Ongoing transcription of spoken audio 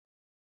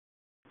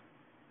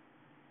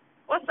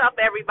what's up,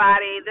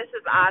 everybody? This is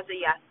Aja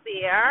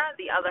Yasir,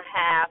 the other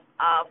half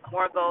of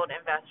More Gold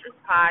Investors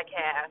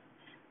Podcast.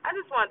 I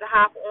just wanted to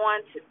hop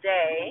on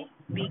today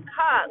the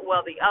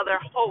other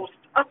host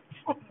of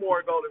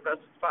More Gold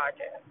Investors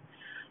Podcast.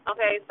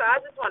 Okay, so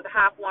I just wanted to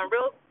hop on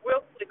real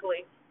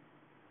quickly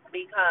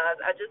because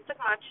I just took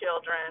my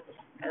children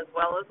as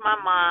well as my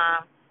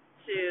mom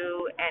to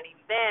an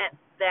event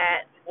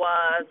that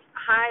was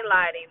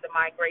highlighting the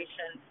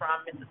migration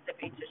from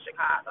Mississippi to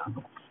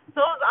Chicago. So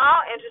it was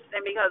all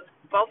interesting because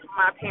both of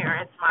my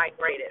parents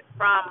migrated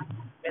from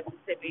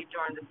Mississippi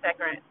during the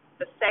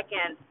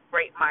second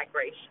Great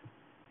Migration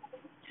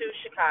to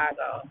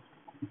Chicago,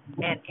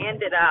 and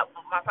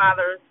my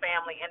father's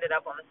family ended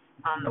up on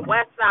the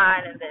west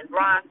side, and then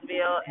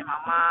Bronzeville, and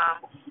my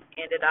mom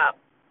ended up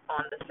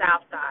on the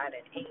south side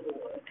in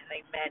Inglewood, and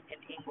they met in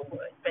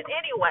Inglewood. But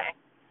anyway,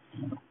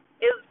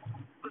 it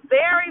was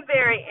very,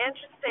 very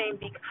interesting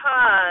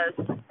because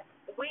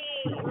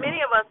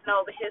many of us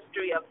know the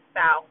history of the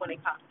South when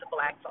it comes to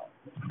black folks.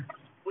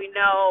 We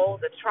know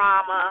the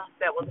trauma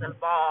that was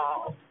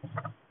involved.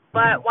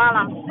 But while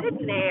I'm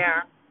sitting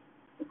there,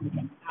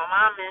 my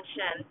mom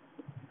mentioned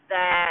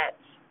that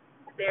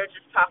they're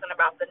just talking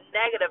about the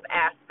negative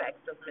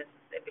aspects of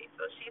Mississippi.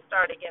 So she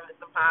started giving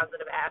some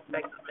positive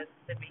aspects of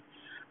Mississippi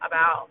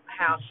about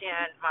how she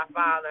and my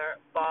father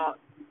bought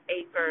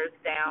acres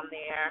down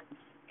there,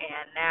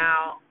 and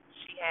now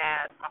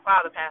my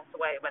father passed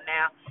away, but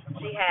now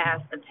she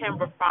has a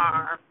timber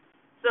farm.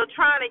 So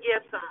trying to give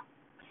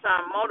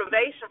some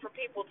motivation for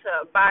people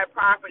to buy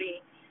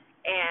property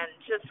and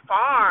just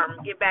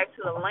farm, get back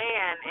to the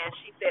land. And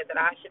she said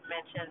that I should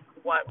mention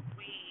what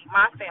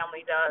my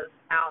family does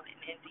out in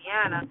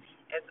Indiana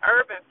as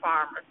urban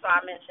farmers. So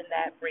I mentioned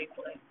that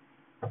briefly.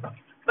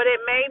 But it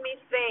made me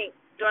think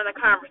during the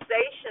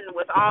conversation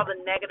with all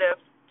the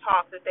negative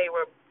talk that they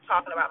were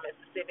talking about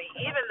Mississippi,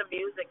 even the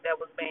music that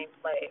was being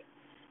played.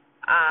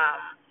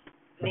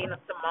 Nina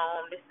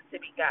Simone,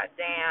 Mississippi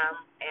Goddamn,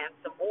 and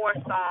some more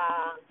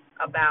songs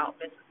about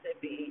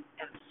Mississippi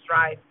and the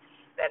strife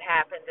that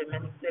happened in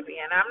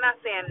Mississippi. And I'm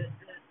not saying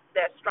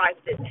that strife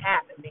didn't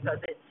happen, because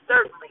it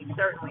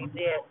certainly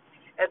did.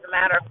 As a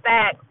matter of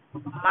fact,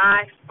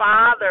 my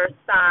father's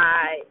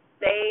side,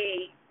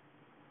 they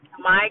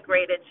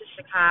migrated to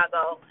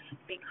Chicago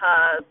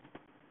because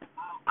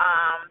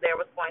there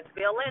was going to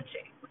be a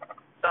lynching.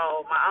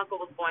 So my uncle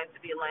was going to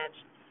be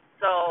lynched.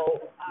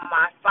 So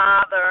my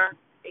father,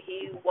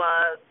 he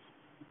was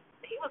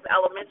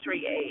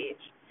elementary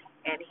age,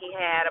 and he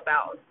had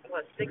about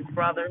seven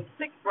brothers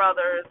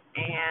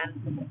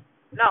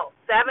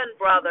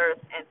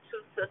and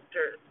two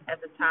sisters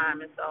at the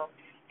time, and so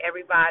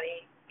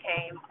everybody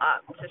came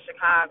up to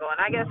Chicago.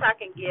 And I guess I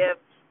can give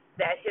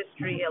that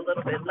history a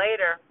little bit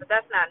later, but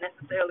that's not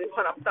necessarily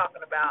what I'm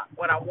talking about,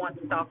 what I want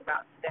to talk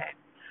about today.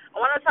 I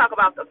want to talk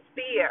about the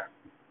fear.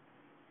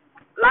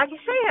 Like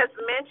Shay has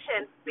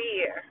mentioned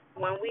fear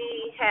when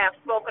we have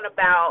spoken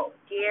about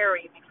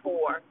Gary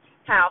before,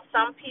 how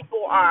some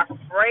people are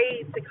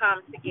afraid to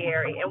come to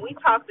Gary. And we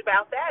talked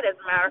about that, as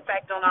a matter of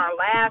fact, on our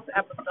last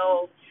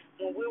episode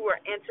when we were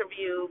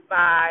interviewed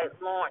by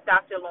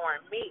Dr.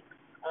 Lauren Meeks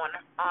on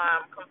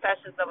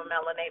Confessions of a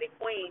Melanated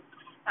Queen.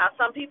 Now,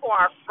 some people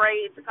are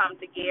afraid to come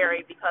to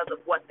Gary because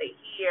of what they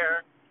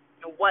hear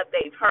and what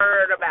they've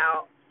heard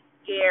about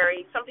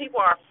Gary. Some people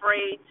are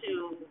afraid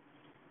to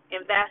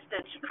invest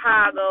in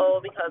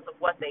Chicago because of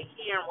what they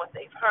hear and what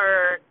they've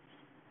heard.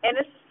 And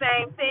it's the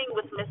same thing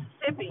with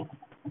Mississippi.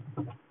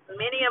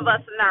 Many of us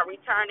are not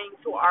returning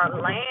to our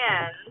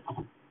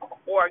land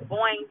or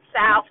going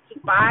south to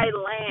buy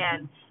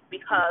land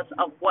because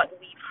of what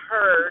we've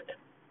heard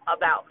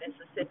about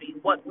Mississippi,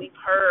 what we've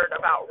heard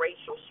about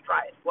racial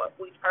strife, what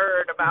we've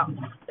heard about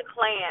the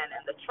Klan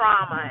and the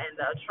trauma and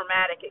the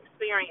traumatic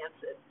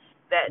experiences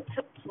that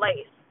took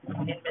place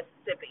in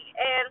Mississippi.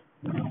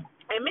 And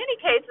in many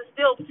cases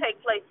still take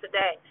place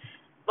today.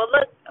 But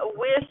look,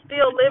 we're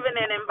still living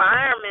in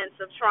environments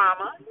of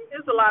trauma.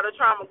 There's a lot of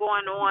trauma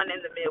going on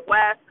in the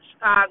Midwest,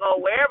 Chicago,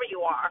 wherever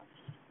you are.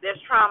 There's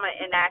trauma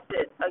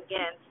enacted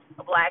against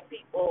black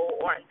people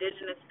or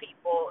indigenous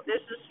people.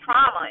 There's just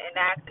trauma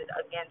enacted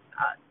against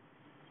us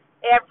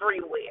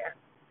everywhere.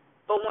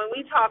 But when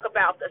we talk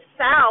about the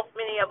South,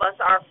 many of us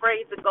are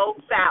afraid to go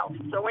south.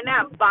 So we're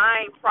not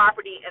buying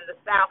property in the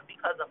South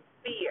because of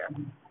fear.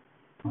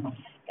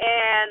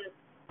 And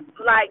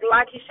like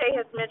Shay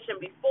has mentioned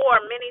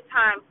before, many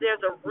times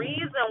there's a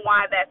reason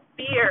why that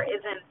fear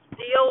is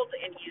instilled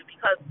in you,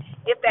 because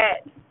if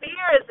that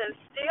fear is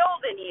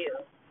instilled in you,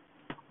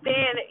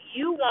 then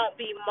you won't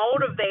be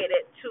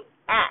motivated to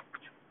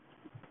act.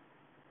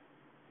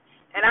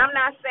 And I'm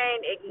not saying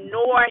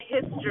ignore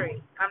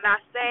history. I'm not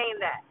saying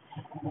that.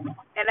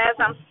 And as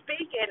I'm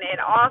speaking, it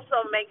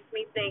also makes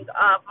me think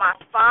of my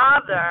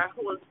father,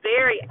 who was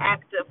very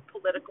active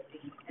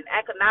politically and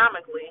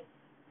economically,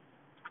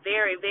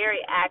 very,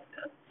 very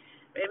active.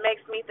 It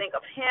makes me think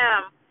of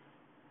him.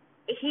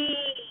 He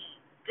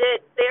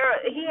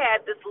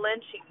had this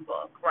lynching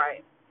book,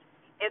 right?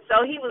 And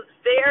so he was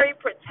very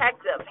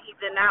protective. He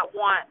did not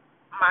want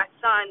my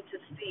son to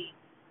see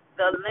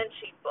the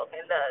lynching book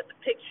and the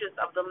pictures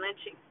of the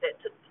lynchings that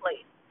took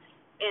place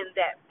in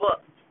that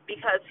book,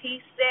 because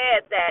he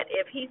said that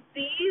if he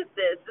sees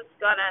this, it's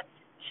going to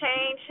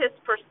change his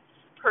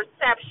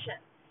perception,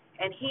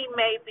 and he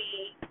may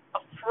be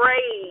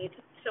afraid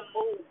to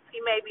move.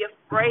 He may be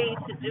afraid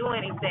to do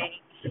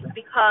anything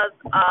because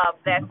of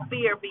that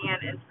fear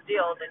being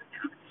instilled in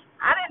him.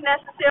 I didn't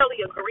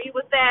necessarily agree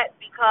with that,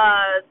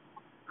 because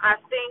I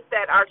think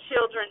that our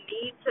children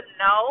need to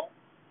know,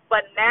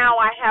 but now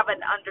I have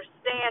an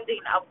understanding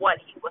of what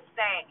he was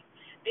saying.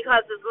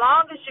 Because as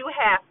long as you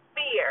have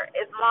fear,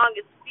 as long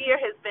as fear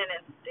has been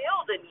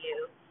instilled in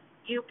you,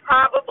 you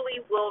probably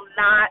will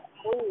not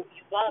move.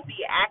 You won't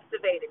be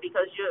activated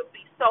because you'll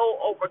be so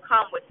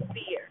overcome with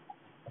fear.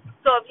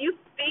 So if you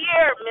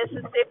fear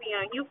Mississippi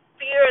and you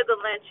fear the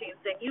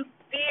lynchings and you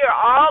fear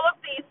all of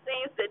these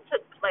things that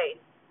took place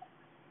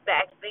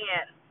back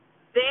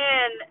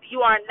then you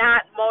are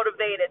not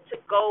motivated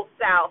to go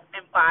south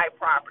and buy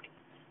property.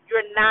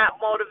 You're not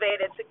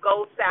motivated to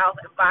go south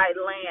and buy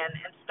land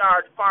and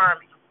start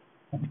farming.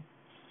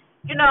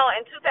 You know,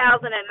 in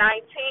 2019,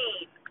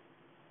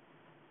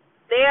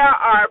 there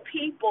are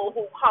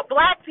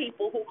black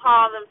people who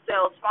call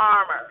themselves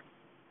farmers.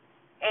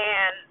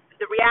 And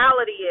the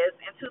reality is,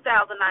 in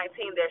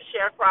 2019, they're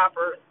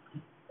sharecroppers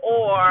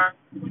or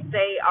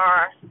they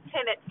are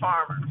tenant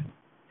farmers.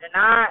 They're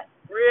not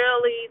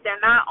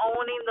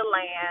owning the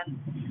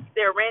land.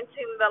 They're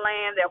renting the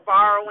land. They're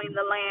borrowing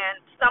the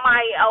land.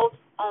 Somebody else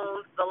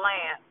owns the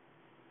land.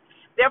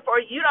 Therefore,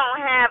 you don't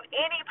have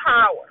any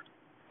power.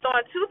 So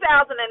in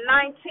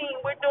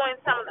 2019, we're doing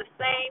some of the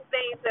same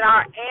things that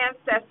our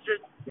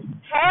ancestors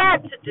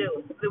had to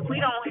do that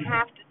we don't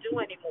have to do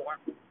anymore.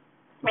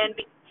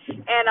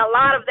 And a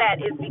lot of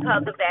that is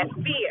because of that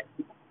fear.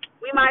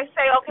 We might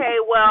say, okay,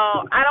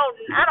 well, I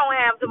don't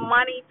have the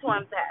money to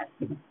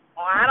invest,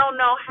 or I don't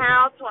know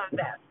how to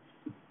invest.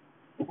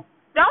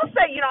 Don't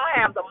say you don't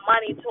have the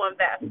money to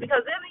invest,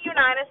 because in the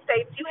United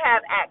States you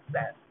have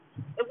access.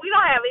 If we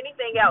don't have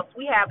anything else,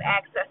 we have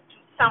access to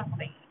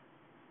something.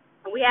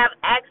 We have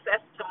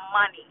access to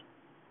money.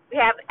 We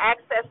have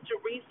access to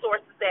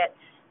resources that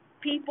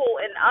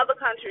people in other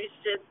countries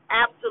just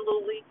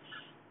absolutely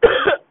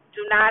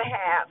do not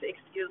have.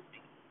 Excuse me.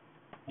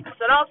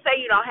 So don't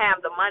say you don't have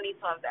the money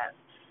to invest.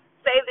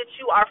 Say that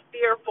you are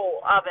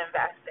fearful of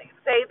investing.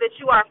 Say that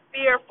you are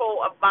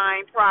fearful of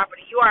buying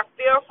property. You are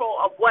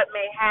fearful of what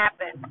may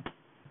happen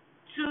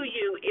to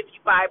you if you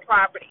buy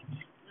property.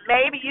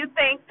 Maybe you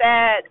think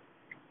that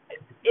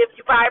if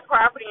you buy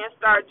property and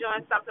start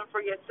doing something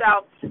for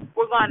yourself,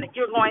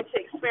 you're going to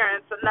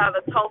experience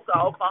another Tulsa,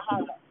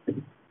 Oklahoma.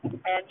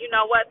 And you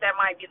know what? That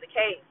might be the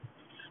case.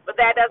 But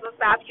that doesn't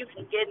stop you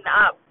from getting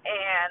up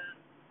and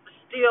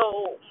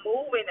still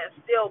moving and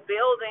still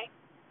building.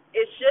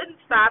 It shouldn't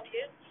stop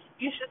you.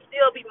 You should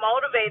still be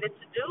motivated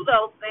to do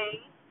those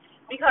things,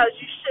 because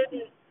you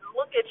shouldn't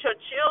look at your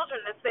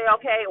children and say,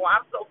 okay, well,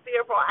 I'm so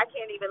fearful I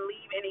can't even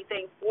leave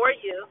anything for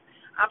you.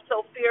 I'm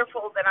so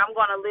fearful that I'm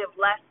going to live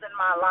less than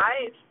my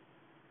life.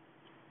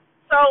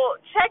 So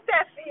check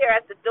that fear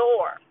at the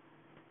door.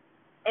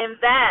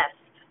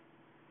 Invest,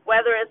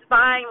 whether it's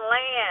buying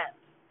land,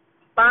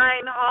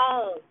 buying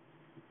homes,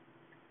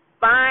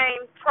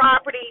 buying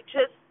property,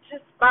 just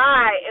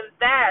buy,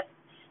 invest.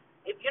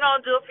 If you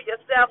don't do it for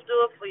yourself, do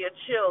it for your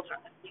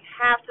children. You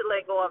have to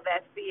let go of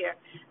that fear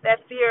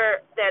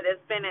that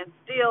has been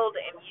instilled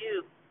in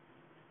you,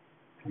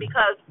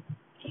 because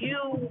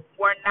you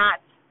were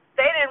not,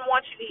 they didn't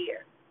want you to hear.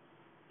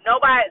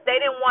 They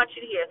didn't want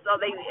you to hear, so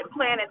they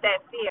implanted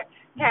that fear.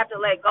 You have to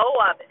let go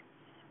of it,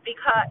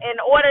 because in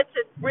order to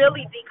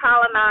really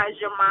decolonize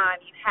your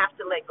mind, you have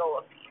to let go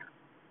of fear.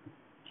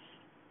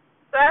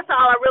 So that's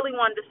all I really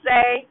wanted to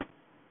say.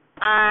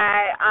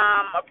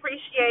 I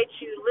appreciate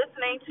you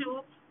listening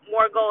to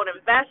More Gold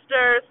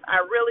Investors.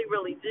 I really,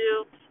 really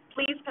do.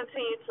 Please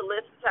continue to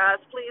listen to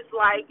us. Please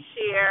like,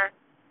 share,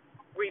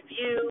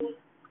 review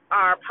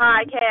our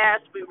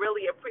podcast. We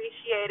really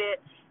appreciate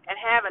it. And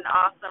have an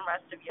awesome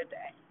rest of your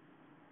day.